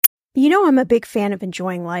You know I'm a big fan of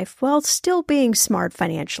enjoying life while still being smart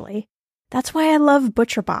financially. That's why I love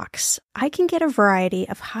ButcherBox. I can get a variety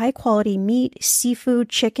of high-quality meat, seafood,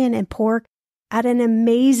 chicken, and pork at an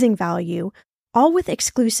amazing value, all with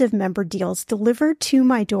exclusive member deals delivered to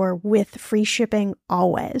my door with free shipping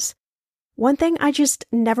always. One thing I just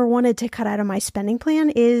never wanted to cut out of my spending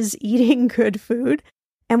plan is eating good food.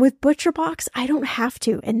 And with ButcherBox, I don't have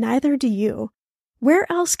to, and neither do you. Where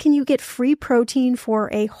else can you get free protein for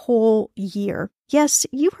a whole year? Yes,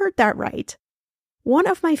 you heard that right. One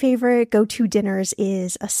of my favorite go-to dinners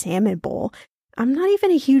is a salmon bowl. I'm not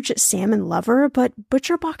even a huge salmon lover, but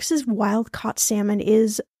ButcherBox's wild-caught salmon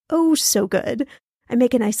is oh so good. I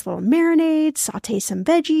make a nice little marinade, saute some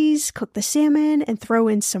veggies, cook the salmon, and throw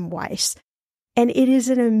in some rice. And it is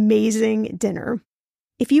an amazing dinner.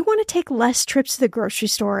 If you want to take less trips to the grocery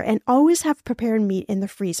store and always have prepared meat in the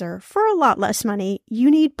freezer for a lot less money,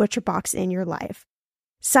 you need ButcherBox in your life.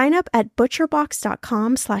 Sign up at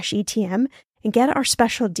butcherbox.com/ETM and get our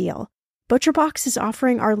special deal. ButcherBox is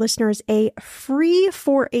offering our listeners a free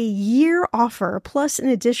for a year offer plus an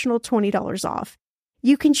additional $20 off.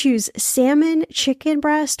 You can choose salmon, chicken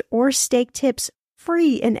breast, or steak tips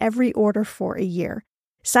free in every order for a year.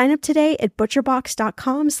 Sign up today at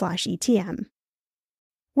butcherbox.com/ETM.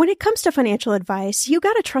 When it comes to financial advice, you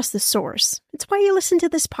gotta trust the source. It's why you listen to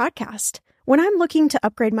this podcast. When I'm looking to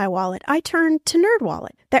upgrade my wallet, I turn to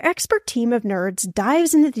NerdWallet. Their expert team of nerds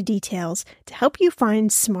dives into the details to help you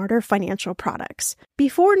find smarter financial products.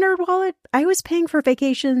 Before NerdWallet, I was paying for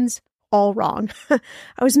vacations all wrong.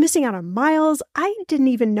 I was missing out on miles I didn't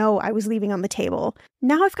even know I was leaving on the table.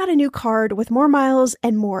 Now I've got a new card with more miles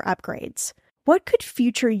and more upgrades. What could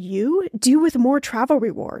future you do with more travel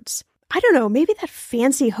rewards? I don't know, maybe that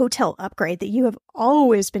fancy hotel upgrade that you have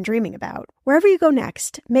always been dreaming about. Wherever you go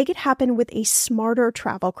next, make it happen with a smarter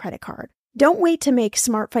travel credit card. Don't wait to make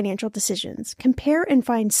smart financial decisions. Compare and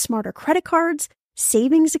find smarter credit cards,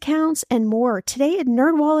 savings accounts, and more today at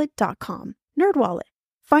nerdwallet.com. NerdWallet.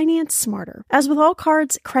 Finance smarter. As with all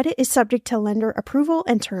cards, credit is subject to lender approval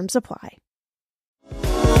and terms apply.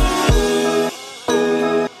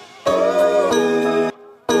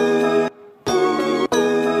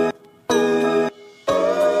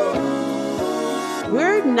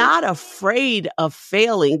 We're not afraid of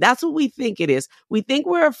failing. That's what we think it is. We think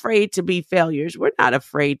we're afraid to be failures. We're not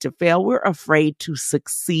afraid to fail. We're afraid to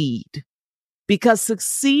succeed. Because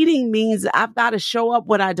succeeding means I've got to show up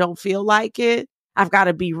when I don't feel like it. I've got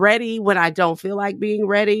to be ready when I don't feel like being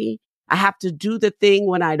ready. I have to do the thing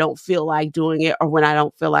when I don't feel like doing it or when I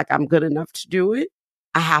don't feel like I'm good enough to do it.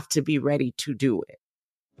 I have to be ready to do it.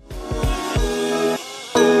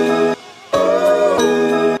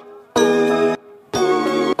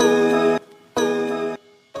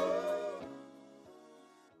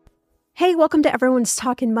 Hey, welcome to Everyone's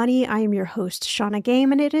Talking Money. I am your host, Shauna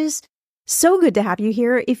Game, and it is so good to have you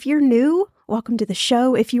here. If you're new, welcome to the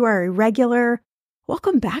show. If you are a regular,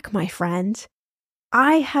 welcome back, my friend.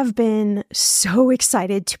 I have been so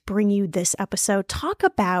excited to bring you this episode. Talk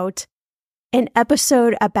about an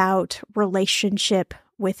episode about relationship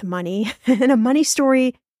with money and a money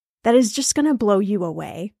story that is just going to blow you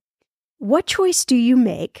away. What choice do you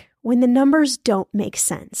make when the numbers don't make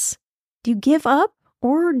sense? Do you give up?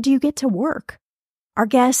 Or do you get to work? Our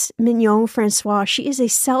guest, Mignon Francois, she is a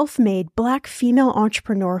self-made Black female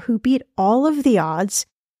entrepreneur who beat all of the odds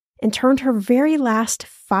and turned her very last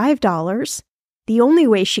 $5, the only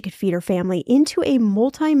way she could feed her family, into a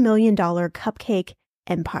multi-million-dollar cupcake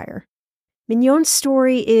empire. Mignon's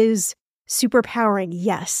story is superpowering,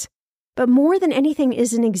 yes, but more than anything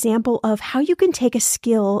is an example of how you can take a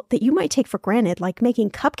skill that you might take for granted, like making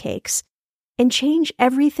cupcakes, and change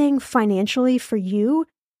everything financially for you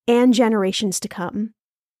and generations to come.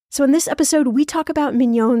 So in this episode, we talk about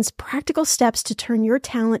Mignon's practical steps to turn your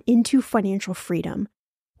talent into financial freedom,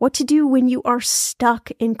 what to do when you are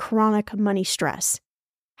stuck in chronic money stress,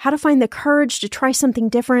 how to find the courage to try something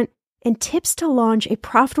different, and tips to launch a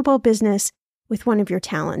profitable business with one of your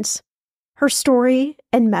talents. Her story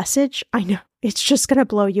and message, I know, it's just going to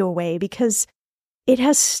blow you away because it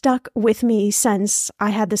has stuck with me since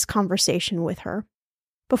I had this conversation with her.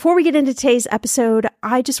 Before we get into today's episode,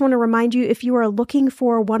 I just want to remind you, if you are looking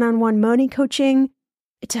for one-on-one money coaching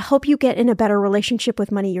to help you get in a better relationship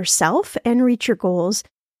with money yourself and reach your goals,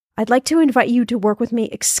 I'd like to invite you to work with me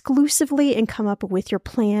exclusively and come up with your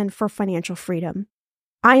plan for financial freedom.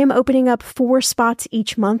 I am opening up 4 spots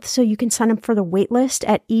each month, so you can sign up for the waitlist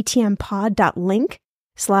at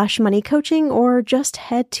etmpod.link/moneycoaching, or just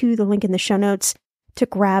head to the link in the show notes to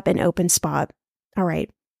grab an open spot. All right,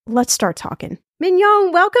 let's start talking.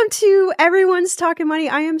 Mignon, welcome to Everyone's Talking Money.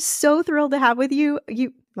 I am so thrilled to have you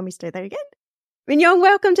Let me start that again. Mignon,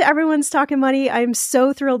 welcome to Everyone's Talking Money. I'm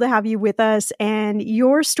so thrilled to have you with us. And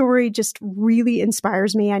your story just really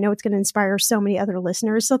inspires me. I know it's going to inspire so many other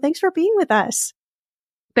listeners. So thanks for being with us.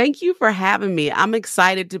 Thank you for having me. I'm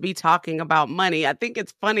excited to be talking about money. I think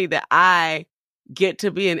it's funny that I get to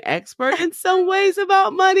be an expert in some ways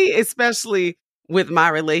about money, especially with my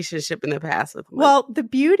relationship in the past with money. Well, the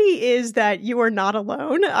beauty is that you are not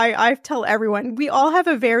alone. I tell everyone, we all have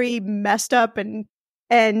a very messed up and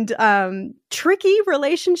tricky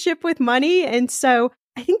relationship with money. And so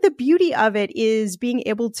I think the beauty of it is being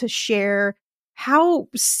able to share how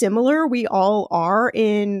similar we all are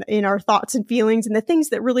in our thoughts and feelings and the things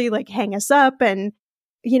that really like hang us up. And,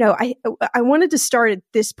 you know, I wanted to start at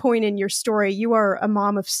this point in your story. You are a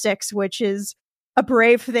mom of 6, which is a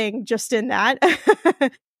brave thing just in that.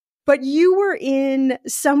 But you were in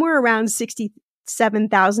somewhere around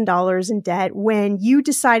 $67,000 in debt when you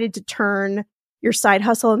decided to turn your side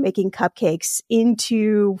hustle and making cupcakes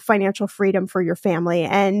into financial freedom for your family.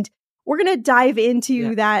 And we're going to dive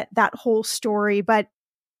into that whole story. But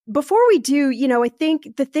before we do, you know, I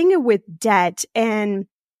think the thing with debt and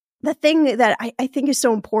the thing that I think is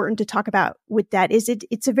so important to talk about with debt is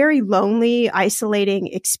it's a very lonely, isolating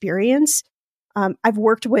experience. I've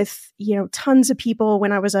worked with, you know, tons of people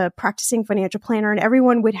when I was a practicing financial planner, and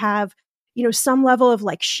everyone would have, you know, some level of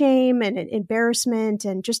like shame and embarrassment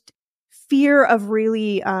and just fear of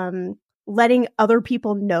really letting other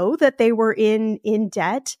people know that they were in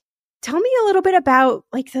debt. Tell me a little bit about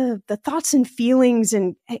like the thoughts and feelings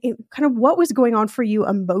and kind of what was going on for you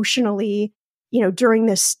emotionally, you know, during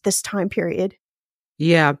this time period.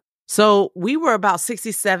 Yeah. So we were about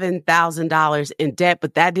 $67,000 in debt,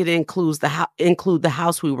 but that didn't include the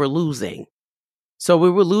house we were losing. So we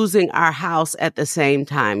were losing our house at the same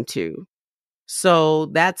time too. So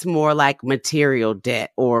that's more like material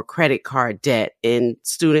debt or credit card debt and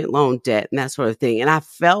student loan debt and that sort of thing. And I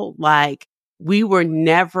felt like we were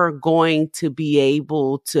never going to be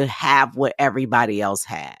able to have what everybody else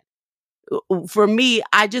had. For me,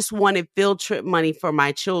 I just wanted field trip money for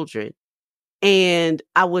my children. And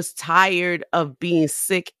I was tired of being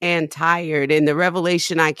sick and tired. And the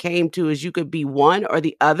revelation I came to is you could be one or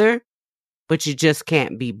the other, but you just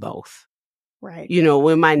can't be both. Right. You know,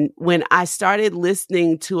 when I started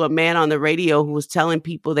listening to a man on the radio who was telling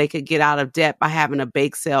people they could get out of debt by having a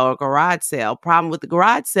bake sale or garage sale. Problem with the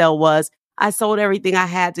garage sale was I sold everything I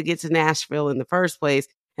had to get to Nashville in the first place.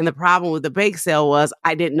 And the problem with the bake sale was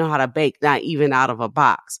I didn't know how to bake, not even out of a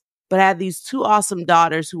box. But I had these 2 awesome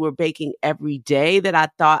daughters who were baking every day that I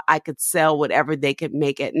thought I could sell whatever they could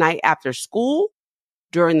make at night after school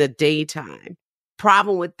during the daytime.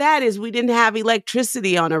 Problem with that is we didn't have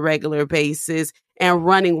electricity on a regular basis and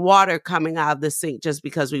running water coming out of the sink just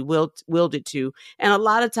because we willed it to. And a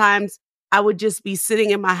lot of times I would just be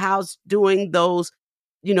sitting in my house doing those,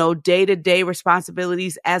 you know, day-to-day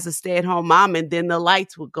responsibilities as a stay-at-home mom, and then the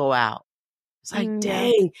lights would go out. It's like,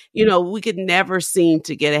 dang, you know, we could never seem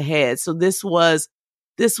to get ahead. So this was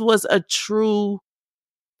a true,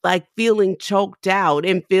 like, feeling choked out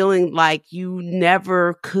and feeling like you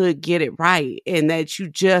never could get it right and that you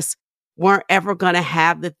just weren't ever going to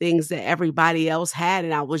have the things that everybody else had.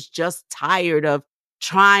 And I was just tired of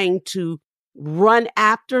trying to run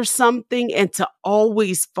after something and to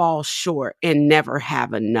always fall short and never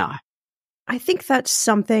have enough. I think that's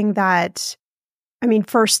something that, I mean,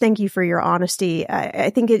 first, thank you for your honesty.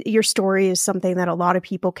 I think your story is something that a lot of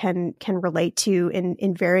people can relate to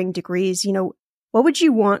in varying degrees. You know, what would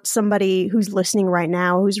you want somebody who's listening right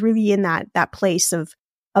now, who's really in that place of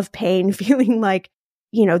pain, feeling like,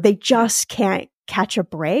 you know, they just can't catch a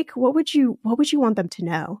break? What would you want them to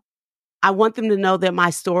know? I want them to know that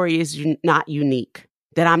my story is not unique,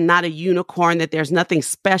 that I'm not a unicorn, that there's nothing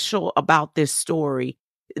special about this story.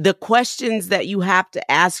 The questions that you have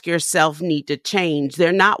to ask yourself need to change.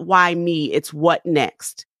 They're not why me, it's what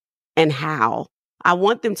next and how. I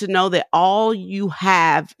want them to know that all you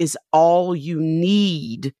have is all you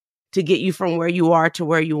need to get you from where you are to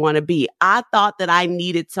where you want to be. I thought that I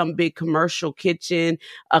needed some big commercial kitchen,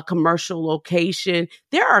 a commercial location.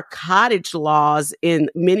 There are cottage laws in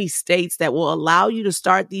many states that will allow you to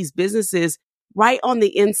start these businesses right on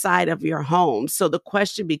the inside of your home. So the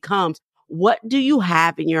question becomes, what do you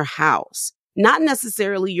have in your house? Not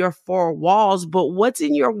necessarily your 4 walls, but what's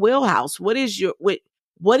in your wheelhouse? What is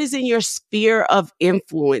in your sphere of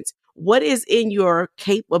influence? What is in your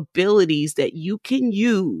capabilities that you can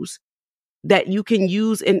use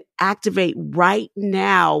and activate right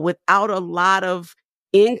now without a lot of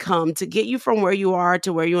income to get you from where you are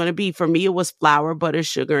to where you want to be? For me, it was flour, butter,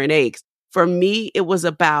 sugar, and eggs. For me, it was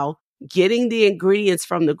about getting the ingredients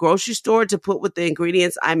from the grocery store to put with the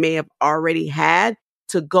ingredients I may have already had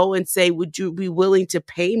to go and say, would you be willing to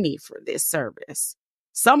pay me for this service?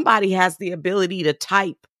 Somebody has the ability to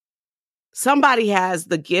type. Somebody has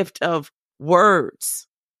the gift of words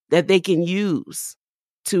that they can use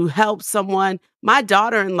to help someone. My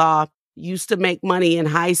daughter-in-law used to make money in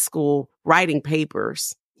high school writing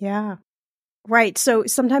papers. Yeah. Right. So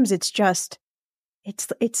sometimes it's just,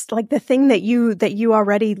 it's like the thing that you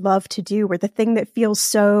already love to do, or the thing that feels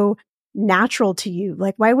so natural to you.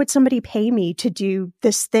 Like, why would somebody pay me to do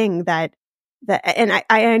this thing and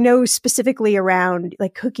I know specifically around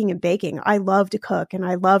like cooking and baking. I love to cook and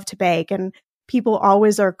I love to bake, and people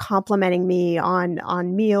always are complimenting me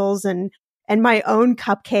on meals and my own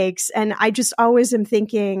cupcakes. And I just always am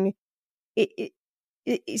thinking,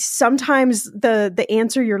 sometimes the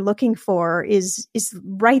answer you're looking for is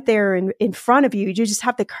right there in front of you. You just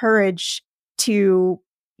have the courage to,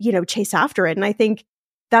 chase after it. And I think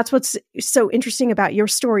that's what's so interesting about your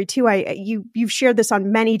story too. You've shared this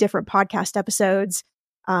on many different podcast episodes,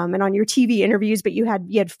 and on your TV interviews, but you had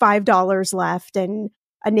 $5 left, and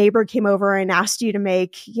a neighbor came over and asked you to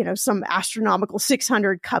make, some astronomical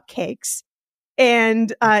 600 cupcakes.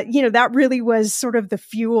 And, that really was sort of the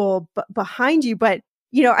fuel behind you. But,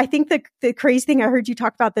 I think the crazy thing, I heard you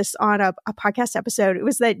talk about this on a podcast episode, it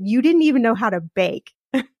was that you didn't even know how to bake.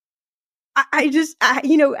 How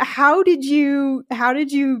did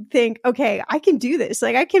you think, okay, I can do this?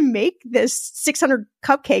 Like, I can make this 600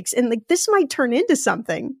 cupcakes and like, this might turn into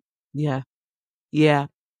something. Yeah. Yeah.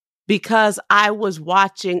 Because I was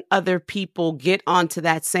watching other people get onto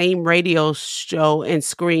that same radio show and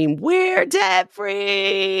scream, "We're debt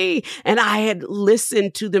free." And I had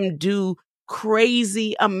listened to them do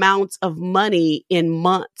crazy amounts of money in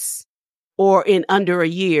months, or in under a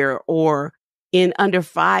year, or in under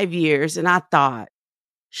 5 years. And I thought,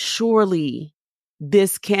 surely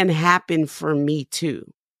this can happen for me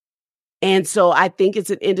too. And so I think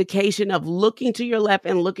it's an indication of looking to your left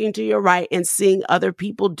and looking to your right and seeing other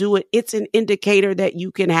people do it. It's an indicator that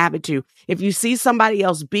you can have it too. If you see somebody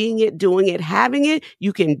else being it, doing it, having it,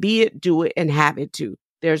 you can be it, do it, and have it too.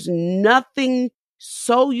 There's nothing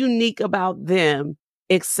so unique about them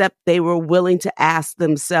except they were willing to ask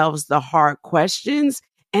themselves the hard questions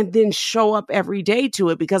and then show up every day to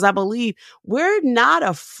it, because I believe we're not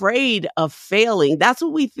afraid of failing. That's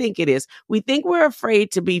what we think it is. We think we're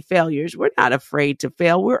afraid to be failures. We're not afraid to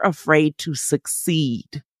fail. We're afraid to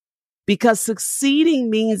succeed, because succeeding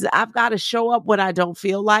means I've got to show up when I don't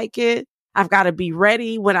feel like it. I've got to be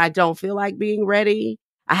ready when I don't feel like being ready.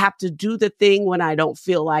 I have to do the thing when I don't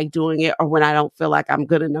feel like doing it, or when I don't feel like I'm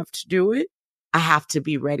good enough to do it. I have to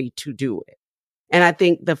be ready to do it. And I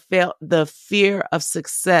think the fear of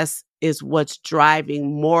success is what's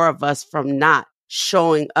driving more of us from not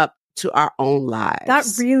showing up to our own lives. That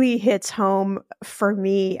really hits home for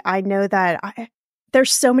me. I know that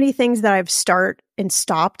there's so many things that I've started and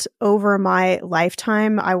stopped over my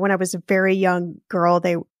lifetime. When I was a very young girl,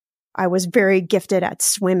 I was very gifted at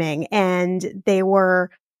swimming, and they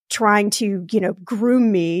were trying to,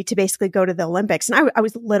 groom me to basically go to the Olympics. And I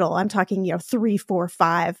was little. I'm talking, 3, 4,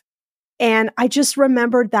 5. And I just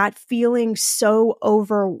remembered that feeling so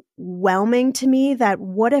overwhelming to me, that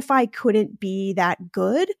what if I couldn't be that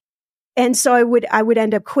good? And so I would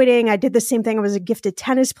end up quitting. I did the same thing. I was a gifted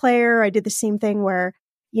tennis player. I did the same thing where,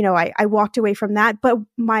 I walked away from that. But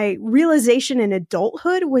my realization in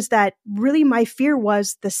adulthood was that really my fear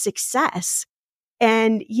was the success.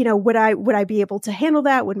 And, would I be able to handle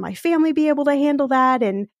that? Would my family be able to handle that?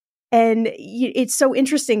 And it's so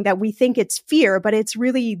interesting that we think it's fear, but it's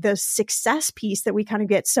really the success piece that we kind of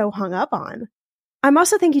get so hung up on. I'm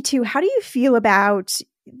also thinking too, how do you feel about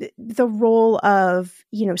the role of,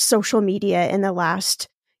 social media in the last,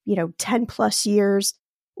 10 plus years,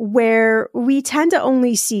 where we tend to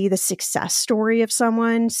only see the success story of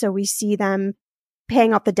someone. So we see them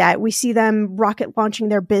paying off the debt. We see them rocket launching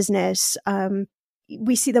their business.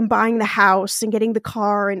 We see them buying the house and getting the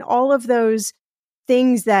car and all of those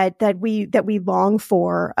things that we long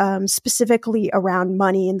for, specifically around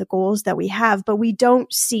money and the goals that we have, but we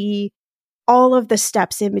don't see all of the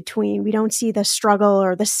steps in between. We don't see the struggle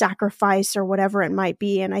or the sacrifice or whatever it might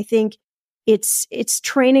be. And I think it's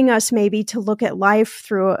training us maybe to look at life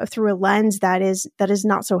through a lens that is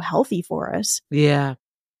not so healthy for us. Yeah.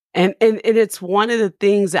 And it's one of the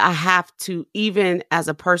things that I have to, even as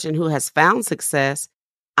a person who has found success,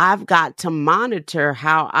 I've got to monitor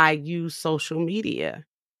how I use social media,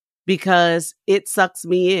 because it sucks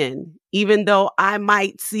me in. Even though I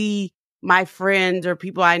might see my friends or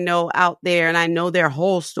people I know out there and I know their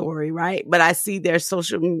whole story, right? But I see their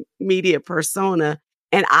social media persona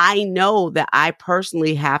And I know that I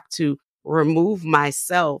personally have to remove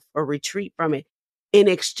myself or retreat from it in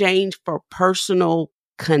exchange for personal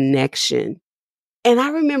connection. And I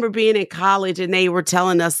remember being in college and they were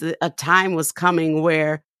telling us that a time was coming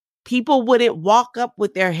where people wouldn't walk up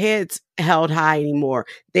with their heads held high anymore.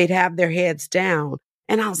 They'd have their heads down.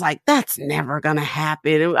 And I was like, that's never going to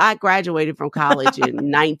happen. And I graduated from college in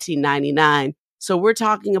 1999. So we're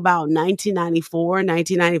talking about 1994,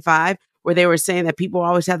 1995, where they were saying that people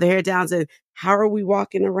always have their hair down. And how are we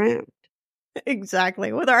walking around?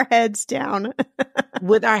 Exactly. With our heads down.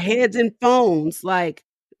 With our heads in phones, like,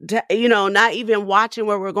 not even watching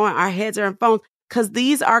where we're going. Our heads are in phones because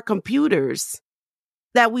these are computers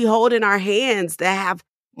that we hold in our hands that have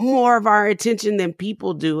more of our attention than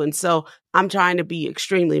people do. And so I'm trying to be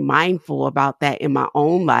extremely mindful about that in my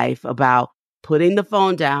own life, about putting the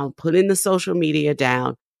phone down, putting the social media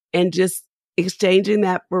down, and just exchanging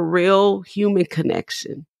that for real human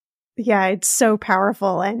connection. Yeah, it's so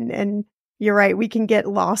powerful. And you're right. We can get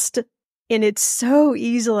lost in it so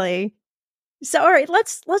easily. So, all right,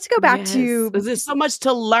 let's go back to. There's so much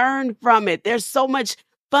to learn from it. There's so much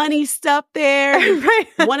funny stuff there. Right.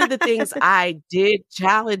 One of the things I did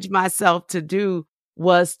challenge myself to do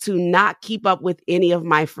was to not keep up with any of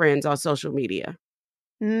my friends on social media.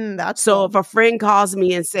 That's so. Good. If a friend calls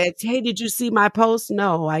me and says, "Hey, did you see my post?"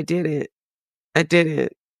 No, I didn't.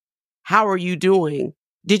 How are you doing?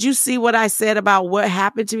 Did you see what I said about what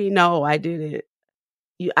happened to me? No, I didn't.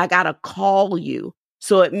 I gotta call you.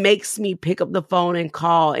 So it makes me pick up the phone and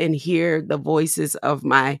call and hear the voices of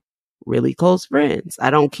my really close friends. I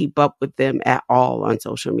don't keep up with them at all on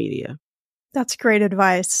social media. That's great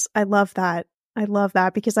advice. I love that. I love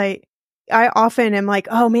that because I often am like,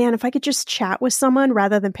 oh man, if I could just chat with someone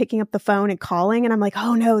rather than picking up the phone and calling. And I'm like,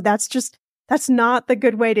 oh no, that's not the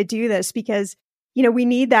good way to do this because, we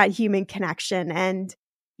need that human connection. And,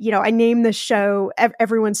 I named the show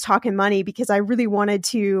Everyone's Talking Money because I really wanted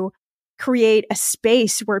to create a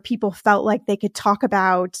space where people felt like they could talk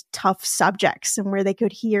about tough subjects and where they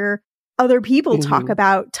could hear other people talk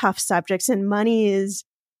about tough subjects. And money is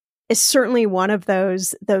certainly one of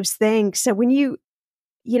those things. So when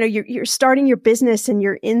you're starting your business and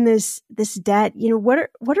you're in this debt, what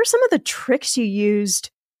are some of the tricks you used?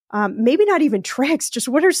 Maybe not even tricks, just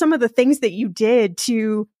what are some of the things that you did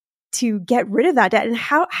to get rid of that debt, and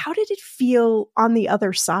how did it feel on the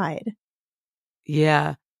other side?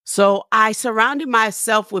 Yeah. So I surrounded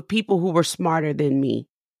myself with people who were smarter than me.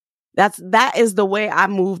 That is the way I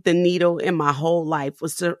moved the needle in my whole life,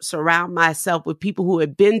 was to surround myself with people who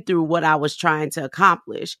had been through what I was trying to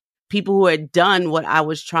accomplish, people who had done what I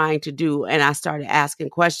was trying to do. And I started asking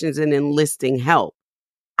questions and enlisting help.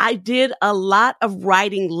 I did a lot of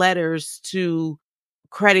writing letters to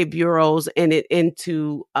credit bureaus and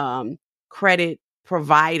into credit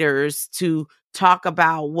providers to talk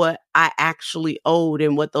about what I actually owed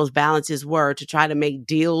and what those balances were, to try to make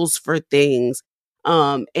deals for things.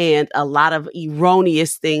 And a lot of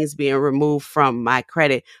erroneous things being removed from my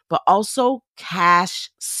credit, but also cash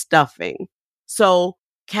stuffing. So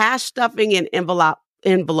cash stuffing in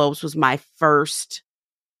envelopes was my first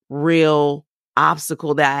real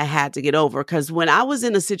obstacle that I had to get over. Because when I was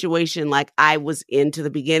in a situation like I was in to the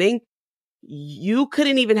beginning, you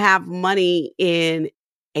couldn't even have money in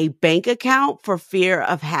a bank account for fear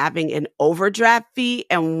of having an overdraft fee.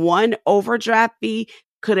 And one overdraft fee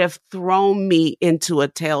could have thrown me into a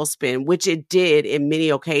tailspin, which it did in many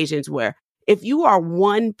occasions, where if you are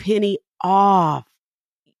one penny off,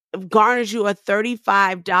 it garners you a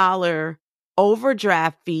 $35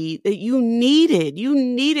 overdraft fee that you needed. You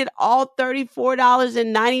needed all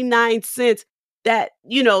 $34.99 that,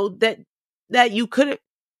 that you could have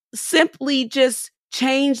simply just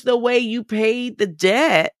changed the way you paid the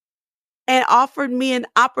debt and offered me an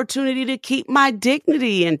opportunity to keep my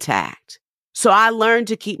dignity intact. So I learned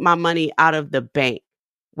to keep my money out of the bank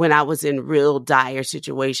when I was in real dire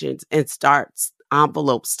situations and start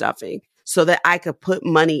envelope stuffing so that I could put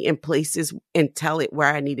money in places and tell it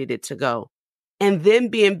where I needed it to go. And then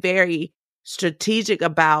being very strategic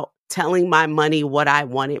about telling my money what I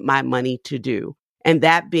wanted my money to do. And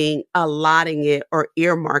that being allotting it or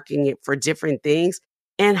earmarking it for different things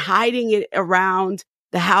and hiding it around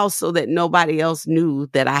the house so that nobody else knew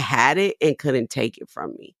that I had it and couldn't take it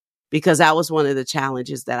from me. Because that was one of the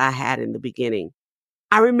challenges that I had in the beginning.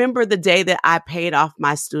 I remember the day that I paid off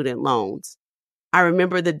my student loans. I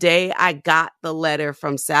remember the day I got the letter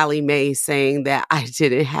from Sally Mae saying that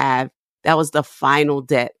that was the final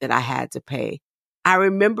debt that I had to pay. I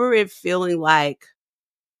remember it feeling like,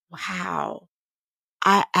 wow,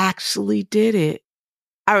 I actually did it.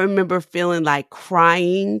 I remember feeling like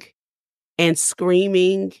crying and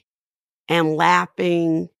screaming and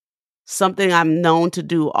laughing, something I'm known to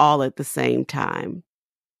do all at the same time.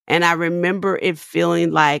 And I remember it feeling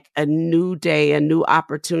like a new day, a new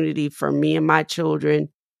opportunity for me and my children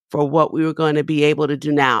for what we were going to be able to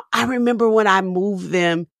do now. I remember when I moved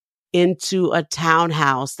them into a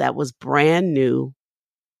townhouse that was brand new,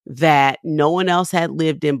 that no one else had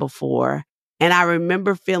lived in before. And I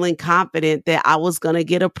remember feeling confident that I was going to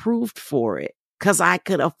get approved for it because I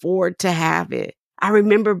could afford to have it. I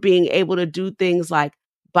remember being able to do things like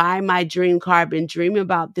buy my dream car. I've been dreaming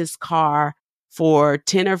about this car for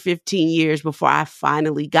 10 or 15 years before I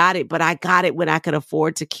finally got it. But I got it when I could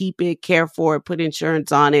afford to keep it, care for it, put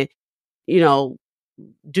insurance on it,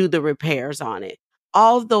 do the repairs on it.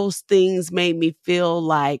 All of those things made me feel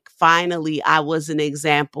like finally I was an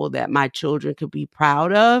example that my children could be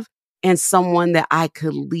proud of and someone that I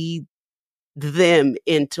could lead them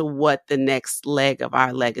into what the next leg of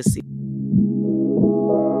our legacy.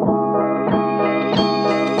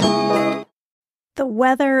 The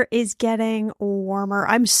weather is getting warmer.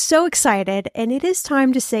 I'm so excited, and it is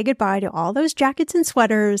time to say goodbye to all those jackets and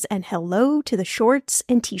sweaters and hello to the shorts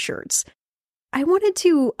and t-shirts. I wanted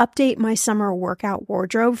to update my summer workout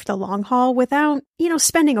wardrobe for the long haul without,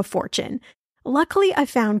 spending a fortune. Luckily, I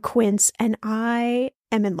found Quince, and I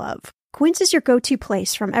am in love. Quince is your go-to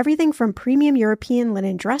place from everything from premium European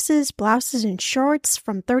linen dresses, blouses, and shorts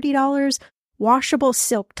from $30, washable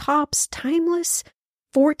silk tops, timeless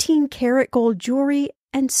 14-karat gold jewelry,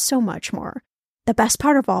 and so much more. The best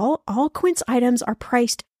part of all Quince items are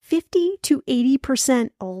priced 50 to 80%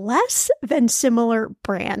 less than similar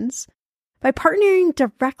brands. By partnering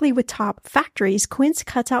directly with top factories, Quince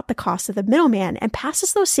cuts out the cost of the middleman and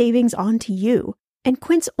passes those savings on to you. And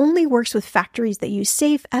Quince only works with factories that use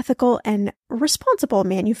safe, ethical, and responsible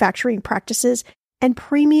manufacturing practices and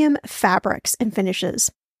premium fabrics and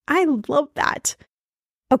finishes. I love that.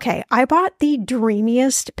 Okay, I bought the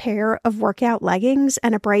dreamiest pair of workout leggings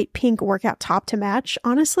and a bright pink workout top to match.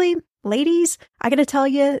 Honestly, ladies, I gotta tell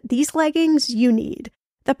you, these leggings you need.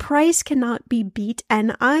 The price cannot be beat,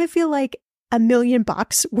 and I feel like $1 million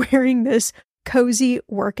wearing this cozy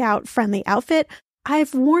workout-friendly outfit.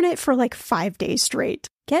 I've worn it for like 5 days straight.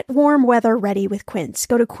 Get warm weather ready with Quince.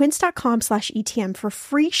 Go to quince.com/ETM for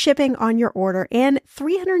free shipping on your order and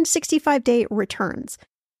 365-day returns.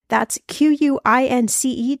 That's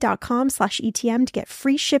QUINCE.com/ETM to get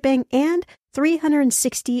free shipping and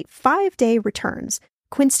 365-day returns.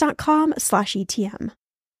 Quince.com/ETM.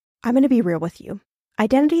 I'm going to be real with you.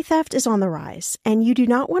 Identity theft is on the rise, and you do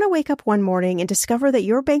not want to wake up one morning and discover that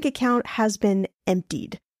your bank account has been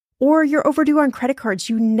emptied, or you're overdue on credit cards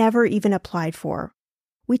you never even applied for.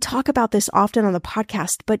 We talk about this often on the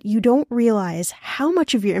podcast, but you don't realize how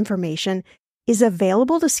much of your information is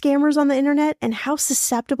available to scammers on the internet and how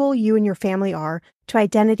susceptible you and your family are to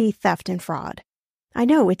identity theft and fraud. I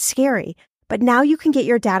know, it's scary, but now you can get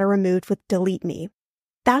your data removed with Delete Me.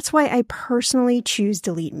 That's why I personally choose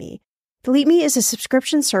Delete Me. Delete Me is a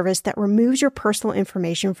subscription service that removes your personal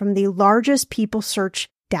information from the largest people search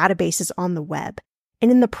databases on the web,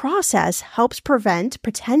 and in the process helps prevent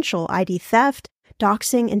potential ID theft,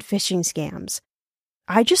 doxing, and phishing scams.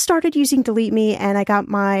 I just started using Delete Me and I got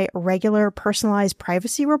my regular personalized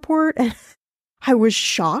privacy report and I was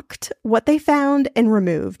shocked what they found and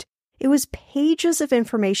removed. It was pages of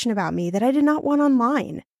information about me that I did not want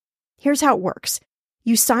online. Here's how it works.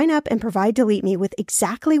 You sign up and provide Delete Me with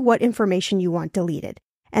exactly what information you want deleted,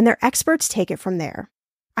 and their experts take it from there.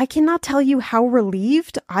 I cannot tell you how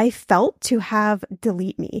relieved I felt to have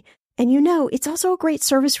Delete Me. And it's also a great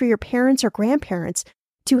service for your parents or grandparents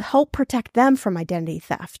to help protect them from identity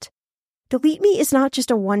theft. Delete Me is not just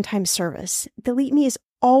a one-time service. Delete Me is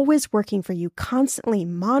always working for you, constantly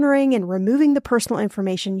monitoring and removing the personal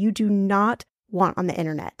information you do not want on the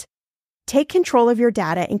internet. Take control of your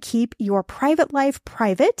data and keep your private life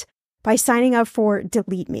private by signing up for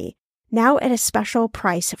Delete Me, now at a special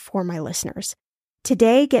price for my listeners.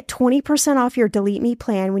 Today, get 20% off your Delete Me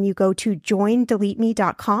plan when you go to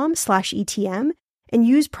joindeleteme.com/ETM and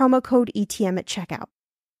use promo code ETM at checkout.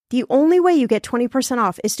 The only way you get 20%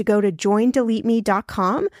 off is to go to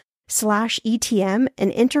joindeleteme.com/ETM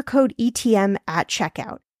and enter code ETM at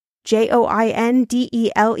checkout.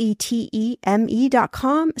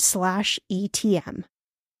 joindeleteme.com/ETM.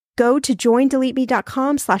 Go to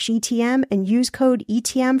joindeleteme.com/ETM and use code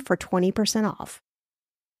ETM for 20% off.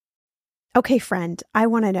 Okay, friend, I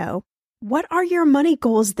want to know, what are your money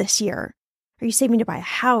goals this year? Are you saving to buy a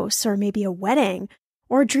house or maybe a wedding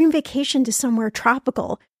or a dream vacation to somewhere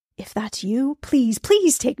tropical? If that's you, please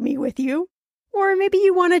take me with you. Or maybe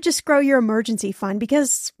you want to just grow your emergency fund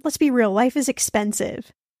because, let's be real, life is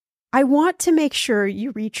expensive. I want to make sure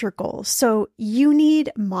you reach your goals, so you need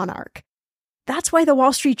Monarch. That's why the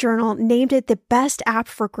Wall Street Journal named it the best app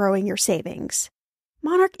for growing your savings.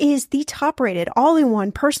 Monarch is the top-rated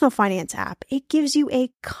all-in-one personal finance app. It gives you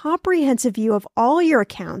a comprehensive view of all your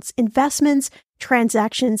accounts, investments,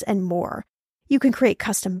 transactions, and more. You can create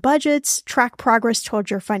custom budgets, track progress towards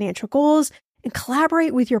your financial goals, and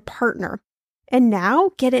collaborate with your partner. And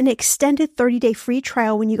now, get an extended 30-day free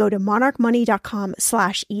trial when you go to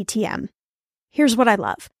monarchmoney.com/ETM. Here's what I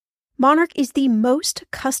love. Monarch is the most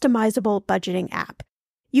customizable budgeting app.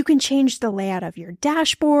 You can change the layout of your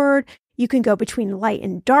dashboard. You can go between light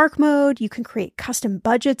and dark mode. You can create custom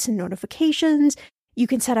budgets and notifications. You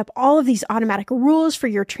can set up all of these automatic rules for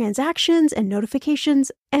your transactions and notifications,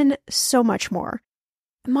 and so much more.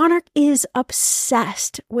 Monarch is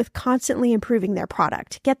obsessed with constantly improving their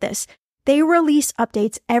product. Get this. They release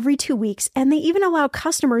updates every 2 weeks, and they even allow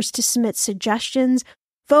customers to submit suggestions,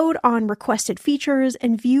 vote on requested features,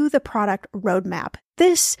 and view the product roadmap.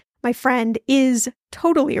 This, my friend, is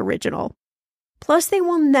totally original. Plus, they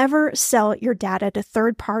will never sell your data to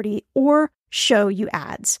third party or show you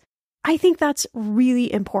ads. I think that's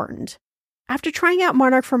really important. After trying out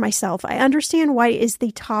Monarch for myself, I understand why it is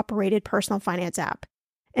the top-rated personal finance app.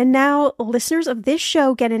 And now, listeners of this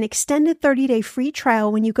show get an extended 30-day free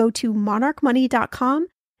trial when you go to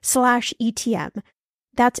monarchmoney.com/ETM.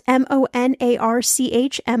 That's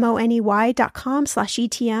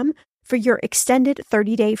monarchmoney.com/ETM for your extended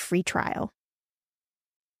 30-day free trial.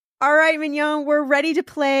 All right, Mignon, we're ready to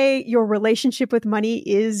play Your Relationship with Money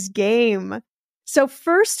is Game. So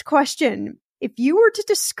first question, if you were to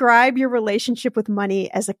describe your relationship with money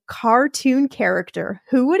as a cartoon character,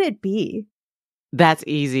 who would it be? That's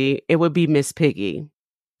easy. It would be Miss Piggy.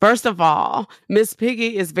 First of all, Miss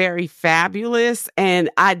Piggy is very fabulous, and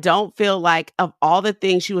I don't feel like of all the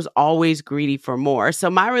things, she was always greedy for more. So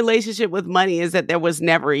my relationship with money is that there was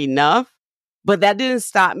never enough, but that didn't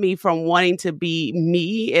stop me from wanting to be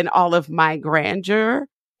me in all of my grandeur.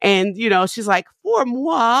 And, she's like, for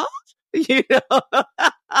moi,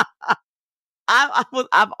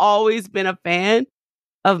 I've always been a fan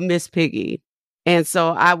of Miss Piggy. And so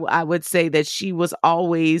I would say that she was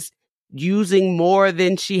always using more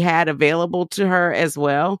than she had available to her as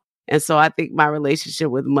well. And so I think my relationship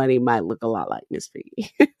with money might look a lot like Miss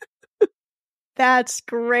Piggy. That's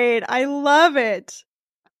great. I love it.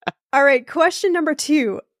 All right. Question number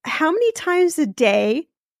 2. How many times a day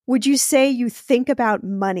would you say you think about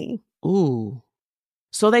money? Ooh.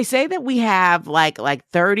 So they say that we have like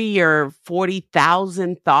 30 or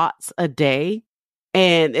 40,000 thoughts a day.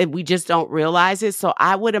 And we just don't realize it. So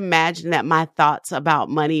I would imagine that my thoughts about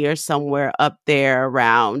money are somewhere up there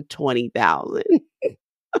around 20,000.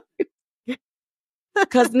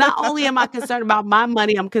 Because not only am I concerned about my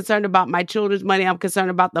money, I'm concerned about my children's money. I'm concerned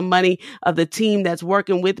about the money of the team that's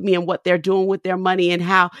working with me and what they're doing with their money and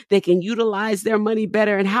how they can utilize their money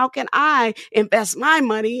better. And how can I invest my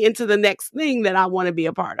money into the next thing that I want to be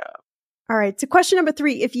a part of? All right. So question number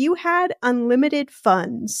 3, if you had unlimited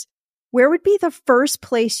funds, where would be the first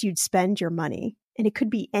place you'd spend your money? And it could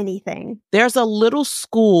be anything. There's a little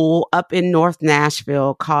school up in North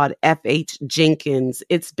Nashville called F.H. Jenkins.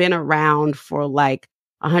 It's been around for like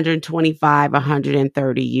 125,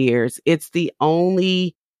 130 years. It's the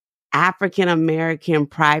only African-American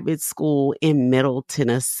private school in Middle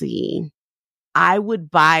Tennessee. I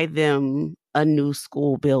would buy them a new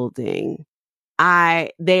school building.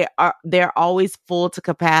 They're always full to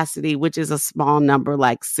capacity, which is a small number,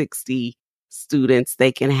 like 60 students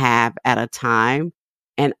they can have at a time.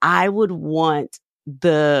 And I would want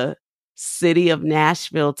the city of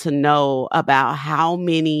Nashville to know about how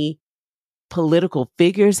many political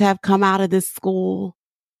figures have come out of this school,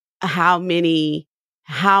 how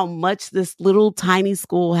much this little tiny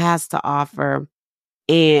school has to offer.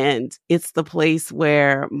 And it's the place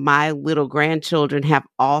where my little grandchildren have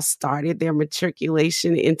all started their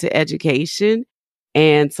matriculation into education.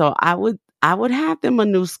 And so I would have them a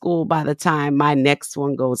new school by the time my next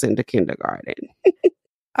one goes into kindergarten.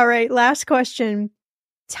 All right. Last question.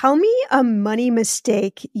 Tell me a money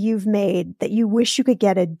mistake you've made that you wish you could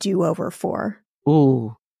get a do-over for.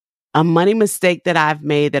 Ooh, a money mistake that I've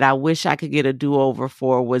made that I wish I could get a do-over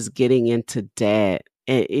for was getting into debt.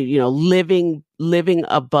 And, living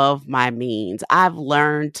above my means. I've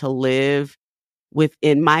learned to live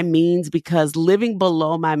within my means because living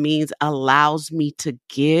below my means allows me to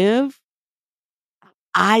give.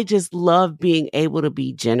 I just love being able to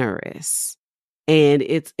be generous. And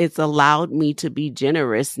it's allowed me to be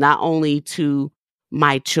generous, not only to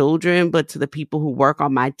my children, but to the people who work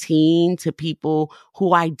on my team, to people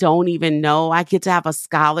who I don't even know. I get to have a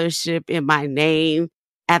scholarship in my name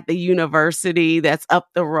at the university that's up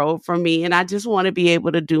the road from me. And I just want to be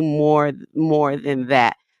able to do more than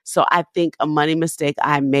that. So I think a money mistake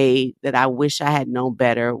I made that I wish I had known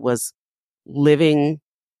better was living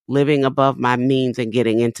above my means and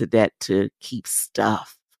getting into debt to keep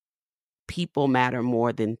stuff. People matter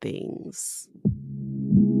more than things.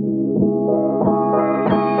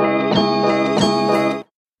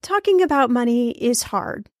 Talking about money is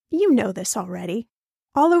hard. You know this already.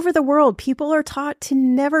 All over the world, people are taught to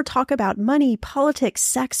never talk about money, politics,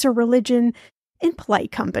 sex, or religion in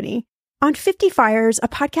polite company. On 50 Fires, a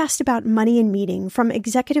podcast about money and meeting from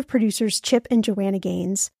executive producers Chip and Joanna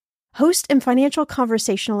Gaines, host and financial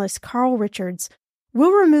conversationalist Carl Richards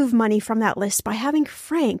will remove money from that list by having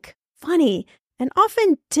frank, funny, and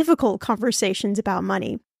often difficult conversations about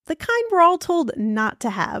money, the kind we're all told not to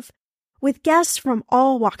have, with guests from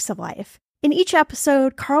all walks of life. In each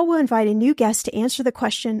episode, Carl will invite a new guest to answer the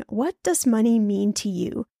question, what does money mean to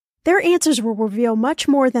you? Their answers will reveal much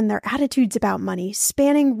more than their attitudes about money,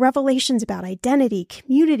 spanning revelations about identity,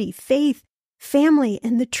 community, faith, family,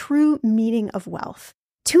 and the true meaning of wealth.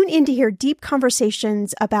 Tune in to hear deep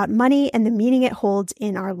conversations about money and the meaning it holds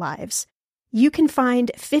in our lives. You can find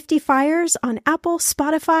 50 Fires on Apple,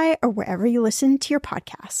 Spotify, or wherever you listen to your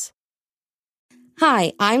podcasts.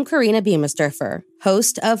 Hi, I'm Karina Beamisturfer,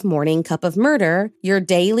 host of Morning Cup of Murder, your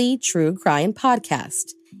daily true crime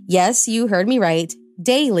podcast. Yes, you heard me right,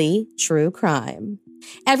 daily true crime.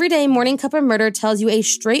 Every day, Morning Cup of Murder tells you a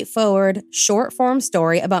straightforward, short-form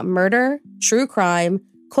story about murder, true crime,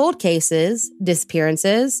 cold cases,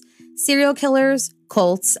 disappearances, serial killers,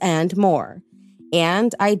 cults, and more.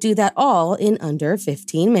 And I do that all in under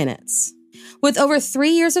 15 minutes. With over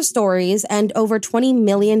 3 years of stories and over 20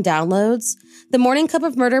 million downloads, the Morning Cup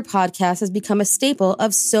of Murder podcast has become a staple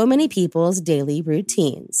of so many people's daily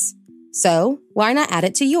routines. So, why not add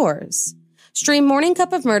it to yours? Stream Morning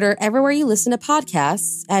Cup of Murder everywhere you listen to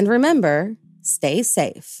podcasts, and remember, stay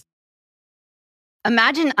safe.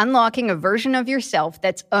 Imagine unlocking a version of yourself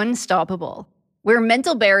that's unstoppable, where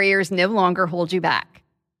mental barriers no longer hold you back.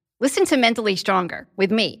 Listen to Mentally Stronger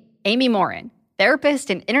with me, Amy Morin, therapist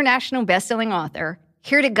and international best-selling author,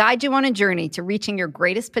 here to guide you on a journey to reaching your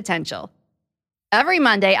greatest potential. Every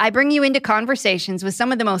Monday, I bring you into conversations with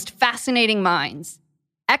some of the most fascinating minds.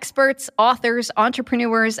 Experts, authors,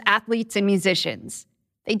 entrepreneurs, athletes, and musicians.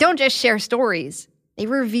 They don't just share stories. They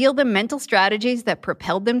reveal the mental strategies that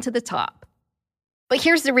propelled them to the top. But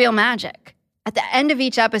here's the real magic. At the end of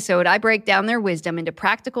each episode, I break down their wisdom into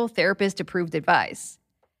practical therapist-approved advice.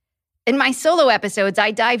 In my solo episodes,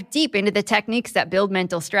 I dive deep into the techniques that build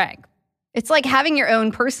mental strength. It's like having your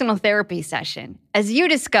own personal therapy session as you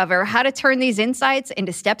discover how to turn these insights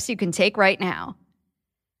into steps you can take right now.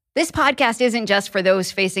 This podcast isn't just for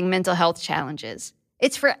those facing mental health challenges.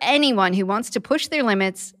 It's for anyone who wants to push their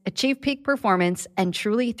limits, achieve peak performance, and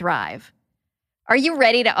truly thrive. Are you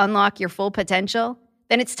ready to unlock your full potential?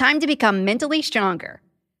 Then it's time to become mentally stronger.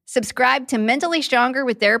 Subscribe to Mentally Stronger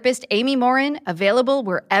with therapist Amy Morin, available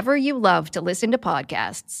wherever you love to listen to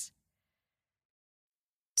podcasts.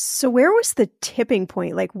 So where was the tipping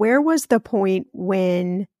point? Like, where was the point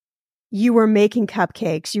when you were making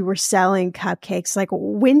cupcakes, you were selling cupcakes? Like,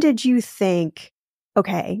 when did you think,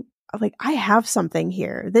 okay, like I have something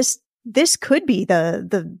here. This could be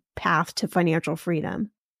the path to financial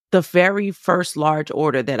freedom. The very first large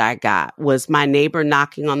order that I got was my neighbor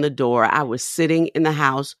knocking on the door. I was sitting in the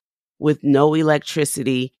house with no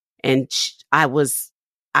electricity, and I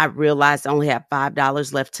realized I only had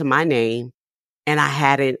 $5 left to my name, and I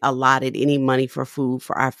hadn't allotted any money for food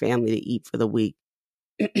for our family to eat for the week.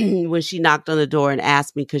 When she knocked on the door and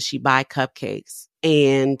asked me, could she buy cupcakes?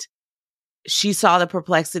 And she saw the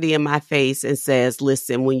perplexity in my face and says,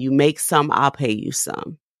 listen, when you make some, I'll pay you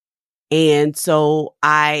some. And so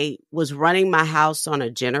I was running my house on a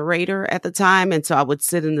generator at the time. And so I would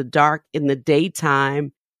sit in the dark in the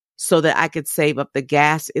daytime so that I could save up the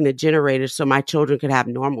gas in the generator so my children could have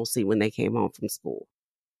normalcy when they came home from school.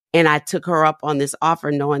 And I took her up on this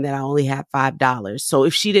offer knowing that I only had $5. So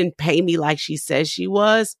if she didn't pay me like she said she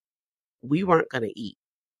was, we weren't going to eat.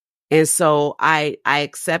 And so I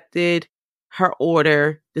accepted her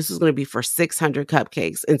order. This was going to be for 600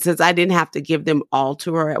 cupcakes. And since I didn't have to give them all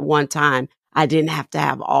to her at one time, I didn't have to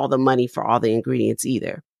have all the money for all the ingredients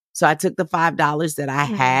either. So I took the $5 that I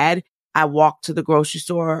had. I walked to the grocery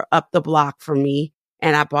store up the block from me,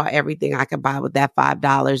 and I bought everything I could buy with that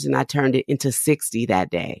 $5, and I turned it into 60 that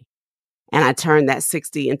day. And I turned that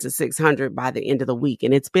 60 into 600 by the end of the week.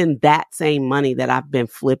 And it's been that same money that I've been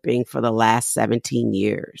flipping for the last 17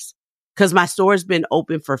 years. because my store's been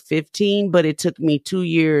open for 15, but it took me 2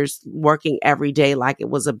 years working every day like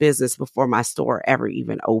it was a business before my store ever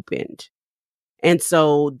even opened. And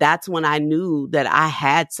so that's when I knew that I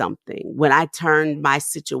had something. When I turned my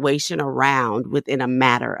situation around within a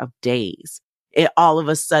matter of days, it all of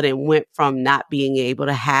a sudden went from not being able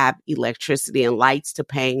to have electricity and lights to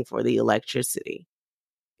paying for the electricity.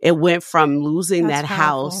 It went from losing That's that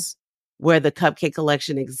powerful. house where the cupcake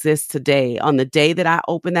collection exists today. On the day that I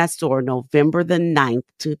opened that store, November the 9th,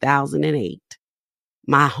 2008,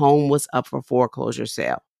 my home was up for foreclosure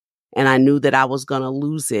sale. And I knew that I was going to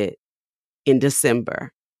lose it in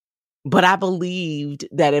December. But I believed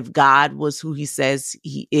that if God was who he says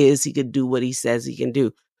he is, he could do what he says he can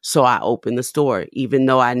do. So I opened the store, even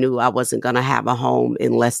though I knew I wasn't going to have a home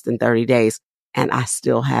in less than 30 days. And I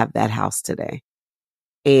still have that house today.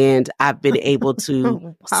 And I've been able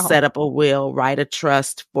to Wow. set up a will, write a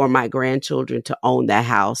trust for my grandchildren to own that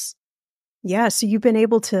house. Yeah. So you've been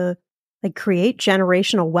able to like create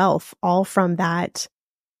generational wealth all from that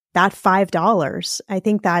 $5. I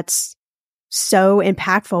think that's so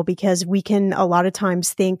impactful because we can a lot of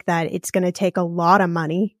times think that it's going to take a lot of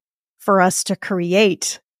money for us to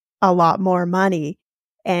create a lot more money.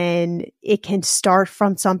 And it can start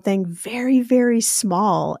from something very, very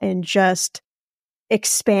small and just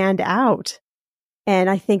expand out. And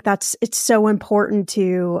I think it's so important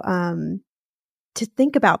to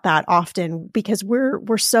think about that often because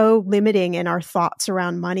we're so limiting in our thoughts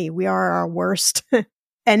around money. We are our worst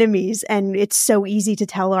enemies, and it's so easy to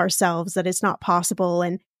tell ourselves that it's not possible.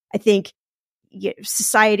 And I think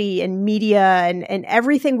society and media and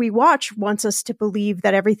everything we watch wants us to believe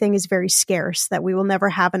that everything is very scarce, that we will never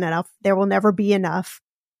have enough, there will never be enough,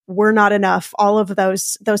 we're not enough, all of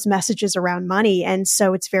those messages around money. And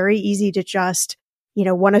so it's very easy to just,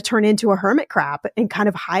 want to turn into a hermit crab and kind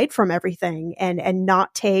of hide from everything and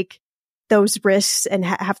not take those risks and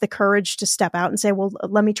have the courage to step out and say, well,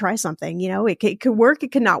 let me try something. It could work,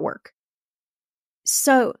 it could not work.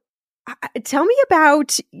 So tell me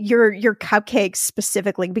about your cupcakes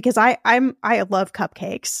specifically, because I love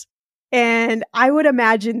cupcakes. And I would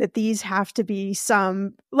imagine that these have to be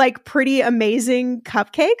some like pretty amazing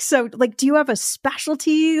cupcakes. So like, do you have a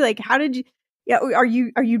specialty? Like, how did you, are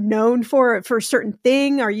you known for a certain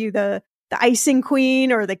thing? Are you the icing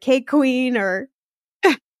queen or the cake queen or?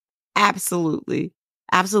 Absolutely.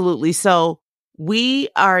 Absolutely. So we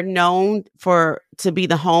are known to be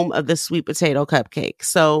the home of the sweet potato cupcake.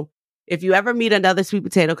 So if you ever meet another sweet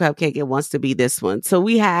potato cupcake, it wants to be this one. So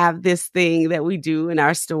we have this thing that we do in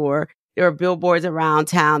our store. There are billboards around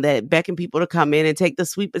town that beckon people to come in and take the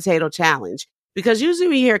sweet potato challenge. Because usually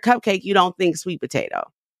when you hear cupcake, you don't think sweet potato.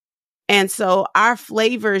 And so our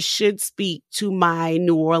flavors should speak to my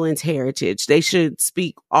New Orleans heritage. They should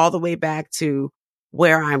speak all the way back to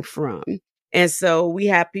where I'm from. And so we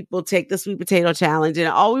have people take the sweet potato challenge, and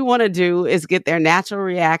all we want to do is get their natural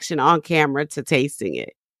reaction on camera to tasting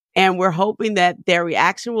it. And we're hoping that their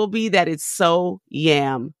reaction will be that it's so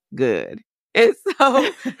yam good. And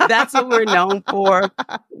so that's what we're known for.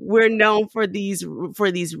 We're known for these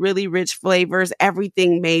really rich flavors,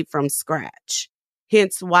 everything made from scratch.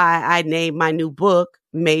 Hence why I named my new book,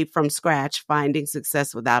 Made from Scratch, Finding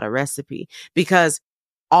Success Without a Recipe, because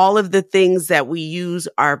all of the things that we use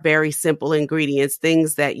are very simple ingredients,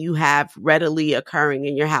 things that you have readily occurring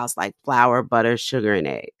in your house, like flour, butter, sugar, and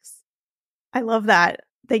eggs. I love that.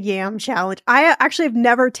 The yam challenge. I actually have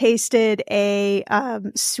never tasted a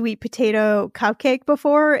sweet potato cupcake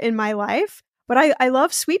before in my life, but I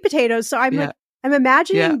love sweet potatoes. So I'm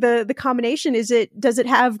imagining the combination. Does it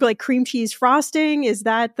have like cream cheese frosting? Is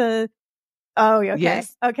that okay.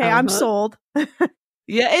 Yes. Okay. I'm sold.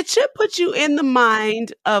 Yeah, it should put you in the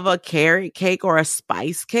mind of a carrot cake or a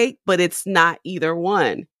spice cake, but it's not either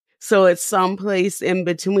one. So it's someplace in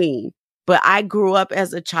between. But I grew up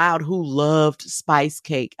as a child who loved spice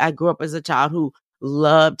cake. I grew up as a child who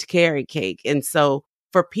loved carrot cake. And so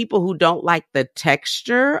for people who don't like the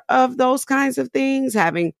texture of those kinds of things,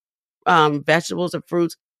 having vegetables or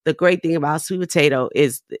fruits, the great thing about sweet potato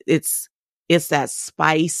is it's that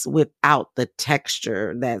spice without the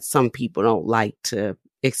texture that some people don't like to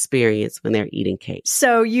experience when they're eating cake.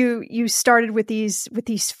 So you started with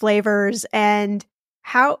these flavors, and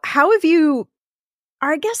how have you?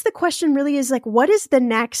 I guess the question really is like, what is the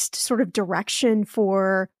next sort of direction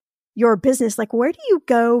for your business? Like, where do you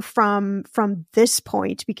go from this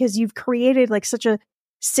point? Because you've created like such a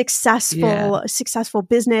successful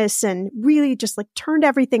business and really just like turned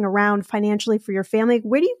everything around financially for your family.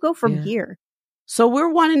 Where do you go from here? So we're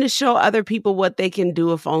wanting to show other people what they can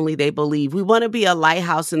do if only they believe. We want to be a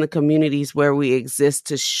lighthouse in the communities where we exist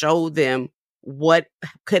to show them what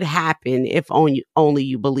could happen if only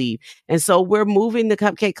you believe. And so we're moving the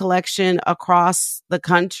Cupcake Collection across the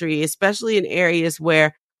country, especially in areas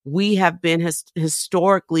where we have been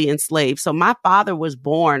historically enslaved. So my father was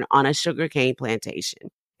born on a sugarcane plantation.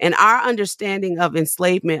 And our understanding of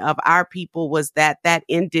enslavement of our people was that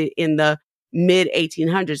ended in the mid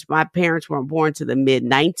 1800s. My parents weren't born to the mid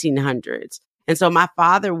 1900s. And so my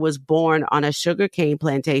father was born on a sugarcane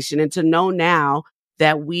plantation. And to know now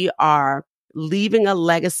that we are leaving a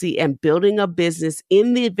legacy and building a business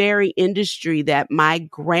in the very industry that my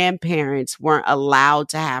grandparents weren't allowed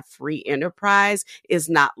to have free enterprise is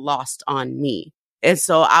not lost on me. And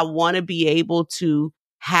so I want to be able to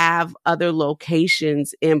have other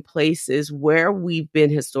locations in places where we've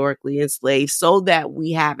been historically enslaved so that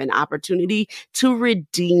we have an opportunity to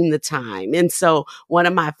redeem the time. And so one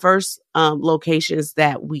of my first locations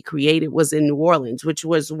that we created was in New Orleans, which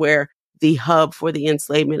was where the hub for the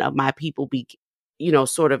enslavement of my people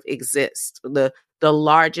sort of exists. The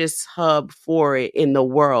largest hub for it in the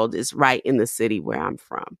world is right in the city where I'm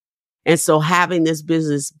from. And so having this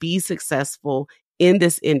business be successful in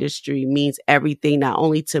this industry means everything, not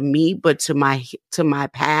only to me, but to my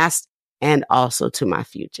past and also to my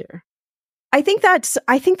future. I think that's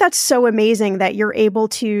so amazing that you're able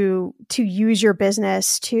to use your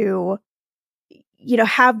business to,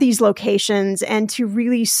 have these locations and to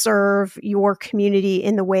really serve your community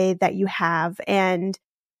in the way that you have. And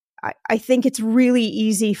I think it's really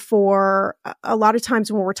easy for a lot of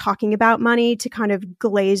times when we're talking about money to kind of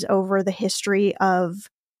glaze over the history of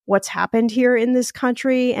what's happened here in this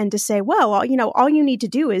country and to say, well, all you need to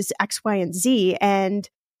do is X, Y, and Z, and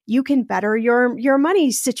you can better your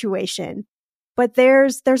money situation. But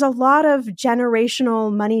there's a lot of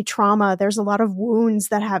generational money trauma. There's a lot of wounds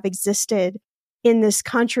that have existed in this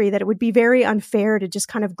country that it would be very unfair to just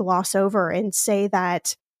kind of gloss over and say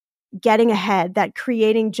that getting ahead, that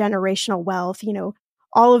creating generational wealth,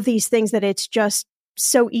 all of these things, that it's just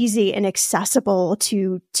so easy and accessible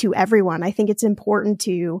to everyone. I think it's important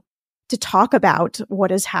to talk about what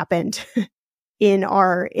has happened in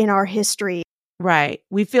our history. Right.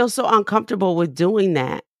 We feel so uncomfortable with doing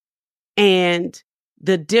that. And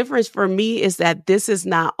the difference for me is that this is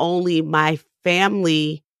not only my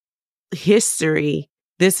family history,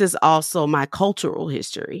 this is also my cultural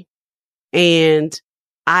history. And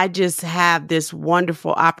I just have this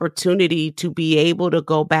wonderful opportunity to be able to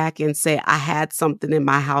go back and say, I had something in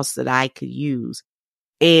my house that I could use.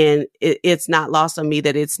 And it's not lost on me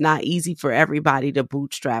that it's not easy for everybody to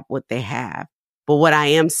bootstrap what they have. But what I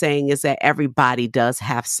am saying is that everybody does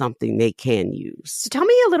have something they can use. So tell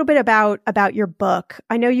me a little bit about your book.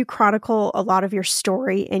 I know you chronicle a lot of your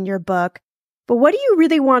story in your book, but what do you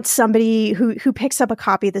really want somebody who picks up a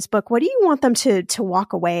copy of this book, what do you want them to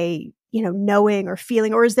walk away, knowing or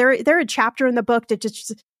feeling? Or is there a chapter in the book that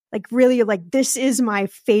just like really like, this is my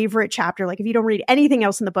favorite chapter? Like if you don't read anything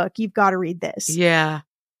else in the book, you've got to read this. Yeah.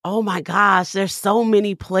 Oh my gosh, there's so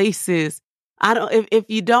many places. If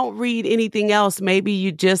you don't read anything else, maybe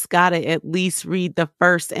you just got to at least read the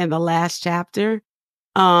first and the last chapter,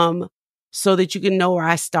 so that you can know where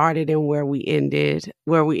I started and where we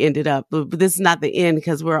ended up. But this is not the end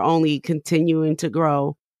because we're only continuing to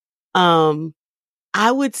grow.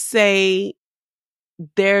 I would say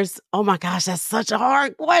oh my gosh, that's such a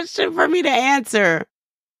hard question for me to answer.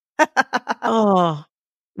 Oh,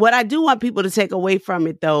 what I do want people to take away from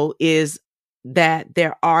it though is that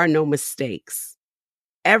there are no mistakes.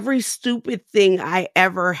 Every stupid thing I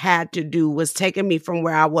ever had to do was taking me from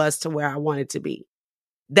where I was to where I wanted to be.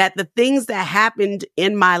 That the things that happened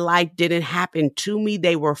in my life didn't happen to me,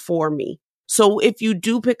 they were for me. So if you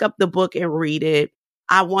do pick up the book and read it,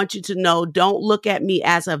 I want you to know, don't look at me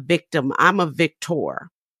as a victim. I'm a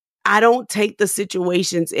victor. I don't take the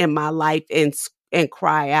situations in my life and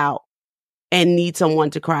cry out and need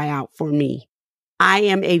someone to cry out for me. I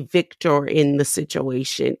am a victor in the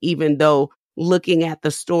situation, even though looking at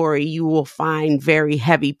the story, you will find very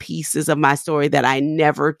heavy pieces of my story that I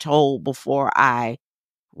never told before I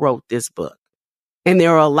wrote this book. And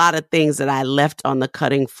there are a lot of things that I left on the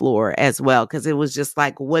cutting floor as well, because it was just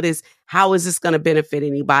like, how is this going to benefit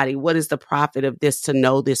anybody? What is the profit of this to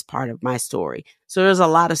know this part of my story? So there's a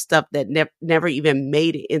lot of stuff that never even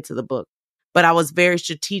made it into the book. But I was very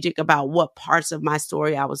strategic about what parts of my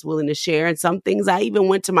story I was willing to share. And some things I even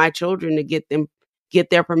went to my children to get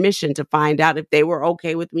their permission to find out if they were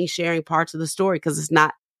okay with me sharing parts of the story, because it's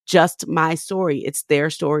not just my story. It's their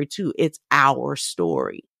story too. It's our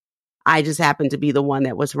story. I just happened to be the one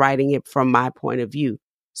that was writing it from my point of view.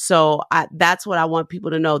 So that's what I want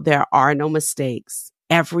people to know. There are no mistakes.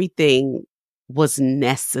 Everything was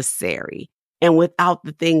necessary. And without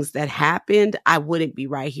the things that happened, I wouldn't be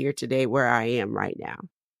right here today where I am right now.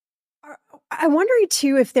 I'm wondering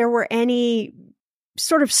too if there were any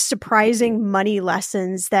sort of surprising money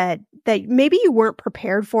lessons that maybe you weren't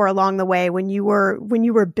prepared for along the way when you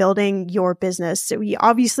were building your business. So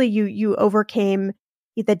obviously you overcame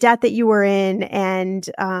the debt that you were in and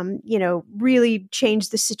really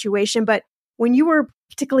changed the situation. But when you were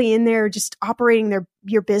particularly in there just operating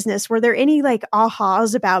your business, were there any like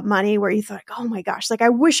ahas about money where you thought, oh my gosh, like I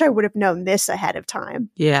wish I would have known this ahead of time?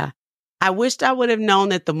 Yeah. I wished I would have known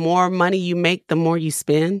that the more money you make, the more you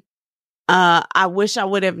spend. I wish I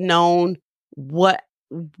would have known what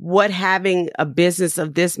having a business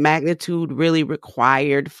of this magnitude really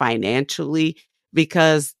required financially,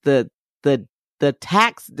 because the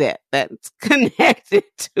tax debt that's connected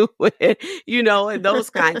to it, and those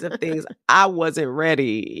kinds of things, I wasn't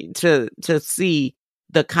ready to see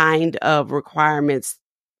the kind of requirements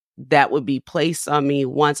that would be placed on me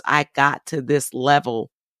once I got to this level.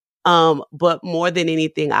 But more than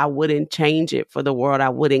anything, I wouldn't change it for the world. I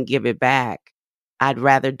wouldn't give it back. I'd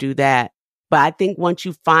rather do that. But I think once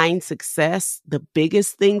you find success, the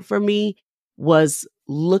biggest thing for me was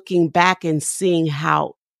looking back and seeing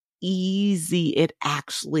how easy it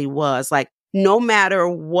actually was. Like, no matter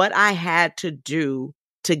what I had to do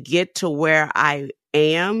to get to where I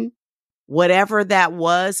am, whatever that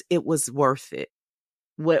was, it was worth it.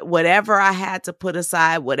 Whatever I had to put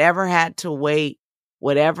aside, whatever had to wait,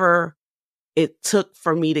 whatever it took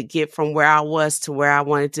for me to get from where I was to where I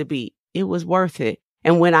wanted to be, it was worth it.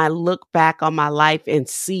 And when I look back on my life and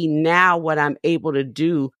see now what I'm able to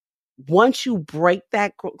do, once you break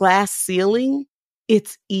that glass ceiling,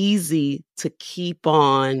 it's easy to keep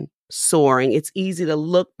on soaring. It's easy to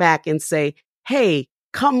look back and say, hey,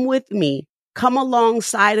 come with me, come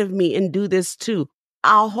alongside of me and do this too.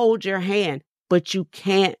 I'll hold your hand, but you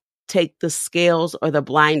can't take the scales or the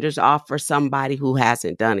blinders off for somebody who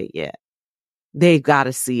hasn't done it yet. They've got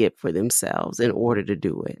to see it for themselves in order to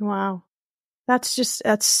do it. Wow. That's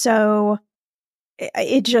so,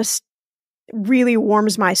 it just really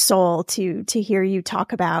warms my soul to hear you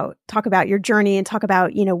talk about your journey and talk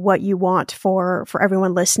about, what you want for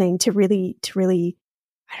everyone listening to really,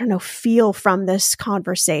 I don't know, feel from this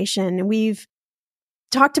conversation. We've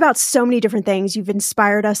talked about so many different things. You've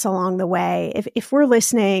inspired us along the way. If we're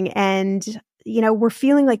listening and, we're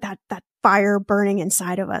feeling like that fire burning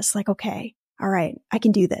inside of us, like, okay, all right, I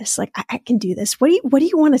can do this. Like, I can do this. What do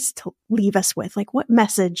you want us to leave us with? Like, what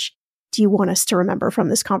message do you want us to remember from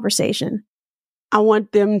this conversation? I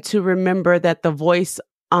want them to remember that the voice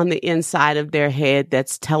on the inside of their head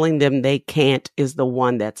that's telling them they can't is the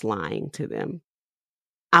one that's lying to them.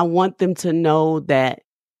 I want them to know that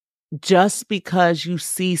just because you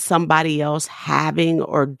see somebody else having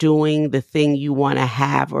or doing the thing you want to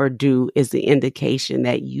have or do is the indication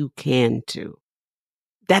that you can too.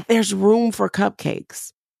 That there's room for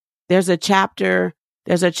cupcakes. There's a chapter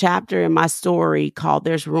in my story called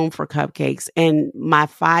There's Room for Cupcakes. And my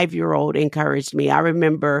 5-year-old encouraged me. I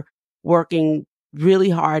remember working really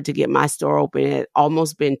hard to get my store open. It had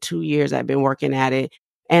almost been 2 years I've been working at it.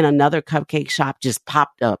 And another cupcake shop just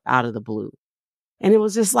popped up out of the blue. And it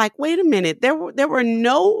was just like, wait a minute, there were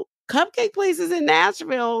no cupcake places in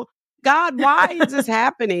Nashville. God, why is this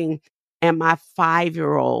happening? And my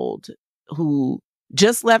 5-year-old, who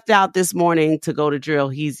just left out this morning to go to drill,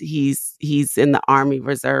 he's in the Army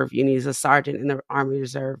Reserve. He's a sergeant in the Army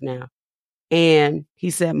Reserve now. And he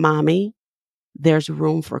said, Mommy, there's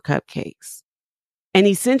room for cupcakes. And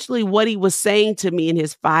essentially what he was saying to me in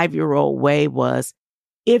his 5-year-old way was,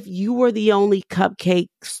 if you were the only cupcake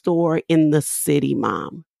store in the city,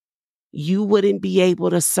 Mom, you wouldn't be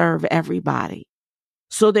able to serve everybody.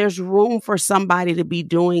 So there's room for somebody to be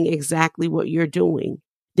doing exactly what you're doing.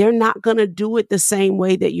 They're not going to do it the same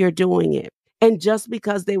way that you're doing it. And just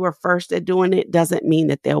because they were first at doing it doesn't mean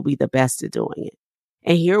that they'll be the best at doing it.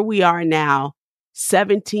 And here we are now,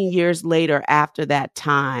 17 years later after that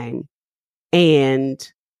time,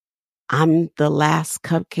 and I'm the last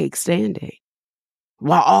cupcake standing.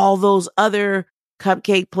 While all those other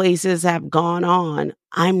cupcake places have gone on,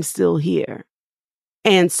 I'm still here.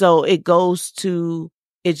 And so it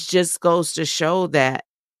just goes to show that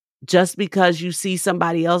just because you see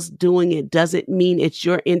somebody else doing it doesn't mean it's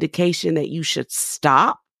your indication that you should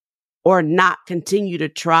stop or not continue to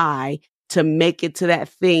try to make it to that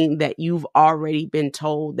thing that you've already been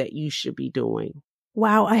told that you should be doing.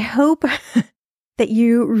 Wow. I hope that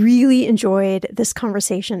you really enjoyed this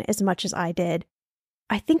conversation as much as I did.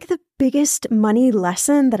 I think the biggest money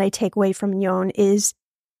lesson that I take away from Mignon is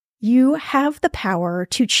you have the power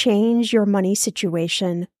to change your money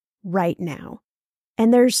situation right now.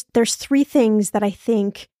 And there's three things that I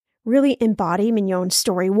think really embody Mignon's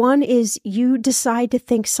story. One is you decide to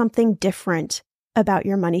think something different about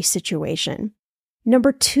your money situation.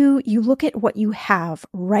 Number two, you look at what you have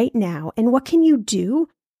right now and what can you do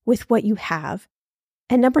with what you have.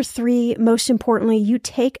 And number three, most importantly, you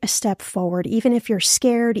take a step forward, even if you're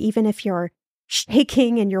scared, even if you're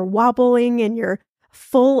shaking and you're wobbling and you're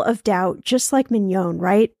full of doubt, just like Mignon,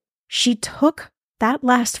 right? She took that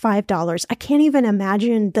last $5. I can't even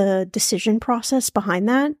imagine the decision process behind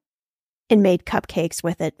that, and made cupcakes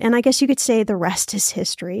with it. And I guess you could say the rest is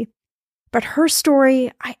history. But her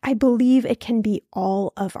story, I believe it can be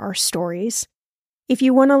all of our stories. If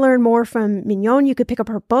you want to learn more from Mignon, you could pick up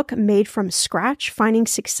her book, Made from Scratch, Finding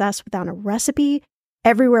Success Without a Recipe.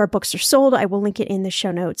 Everywhere books are sold, I will link it in the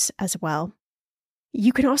show notes as well.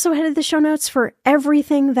 You can also head to the show notes for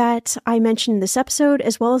everything that I mentioned in this episode,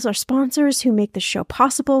 as well as our sponsors who make the show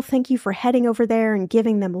possible. Thank you for heading over there and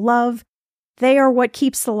giving them love. They are what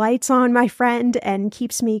keeps the lights on, my friend, and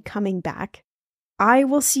keeps me coming back. I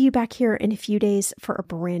will see you back here in a few days for a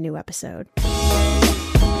brand new episode.